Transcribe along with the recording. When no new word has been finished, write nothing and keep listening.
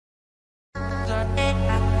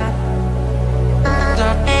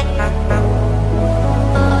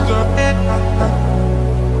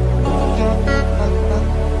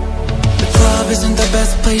Isn't the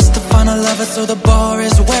best place to find a lover, so the bar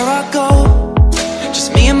is where I go.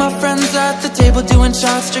 Just me and my friends at the table doing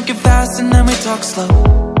shots, drinking fast and then we talk slow.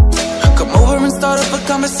 Come over and start up a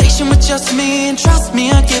conversation with just me, and trust me,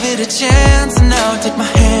 I'll give it a chance. And now take my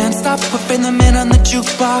hand, stop, put them in on the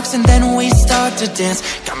jukebox, and then we start to dance.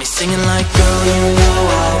 Got me singing like, girl, you know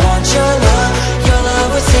I want your love. Your love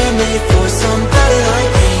was handmade for somebody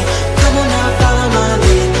like me. Come on now, follow my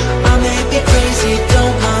lead. I may be crazy,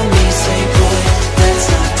 don't mind me. Say, boy, let's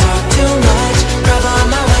not talk too much. Grab on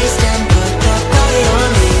my waist and put that body on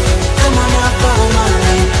me. Come on now, follow my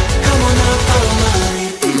lead. Come on now, follow my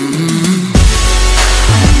lead.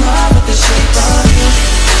 I'm in love with the shape of you.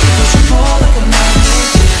 You push and pull like a magnet.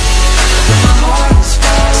 My heart is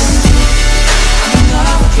falling too. I'm in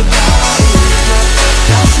love with your body.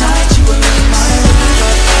 Last night you were in my room.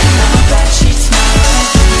 Now my bedsheets smell like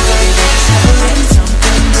you. Never in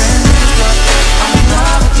something brand new. I'm in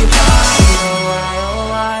love with your body.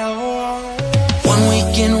 One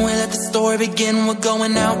weekend we'll let the story begin. We're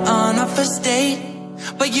going out on our first date,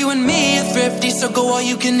 but you and me are thrifty, so go all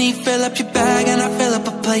you can eat. Fill up your bag and I fill up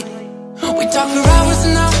a plate. We talk for hours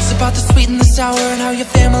and hours about the sweet and the sour, and how your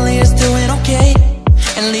family is doing okay.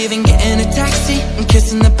 And leaving, getting a taxi and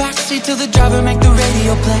kissing the backseat till the driver make the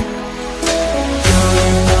radio play. Girl,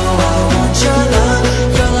 you know I want your love.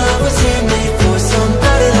 Your love was handmade for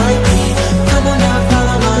somebody like me. Come on now,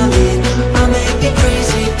 follow my lead. I may be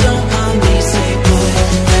crazy, don't mind me. Say, boy,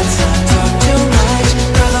 let's not talk too much.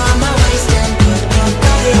 Grab on my waist and put that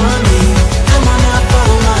body on me. Come on now,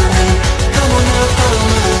 follow my lead. Come on now, follow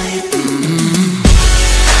my lead.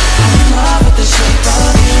 I'm in love with the shape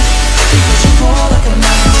of you. You push and pull like a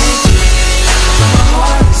magnet. My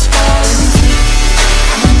heart is falling too.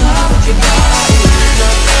 I'm in love with your body.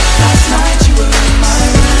 Last night you were in my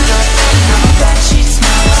room. Now my bedsheets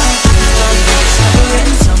smell like you. Never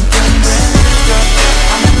in something brand new.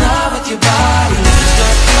 I'm in love with your body.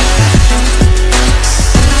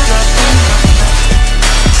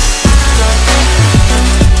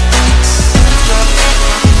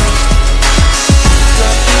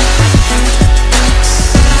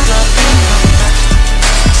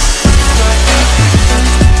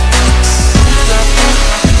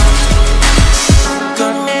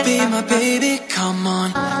 Baby, come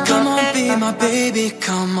on, come on, be my baby,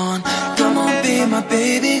 come on, come on, be my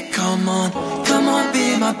baby, come on, come on,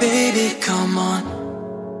 be my baby, come on.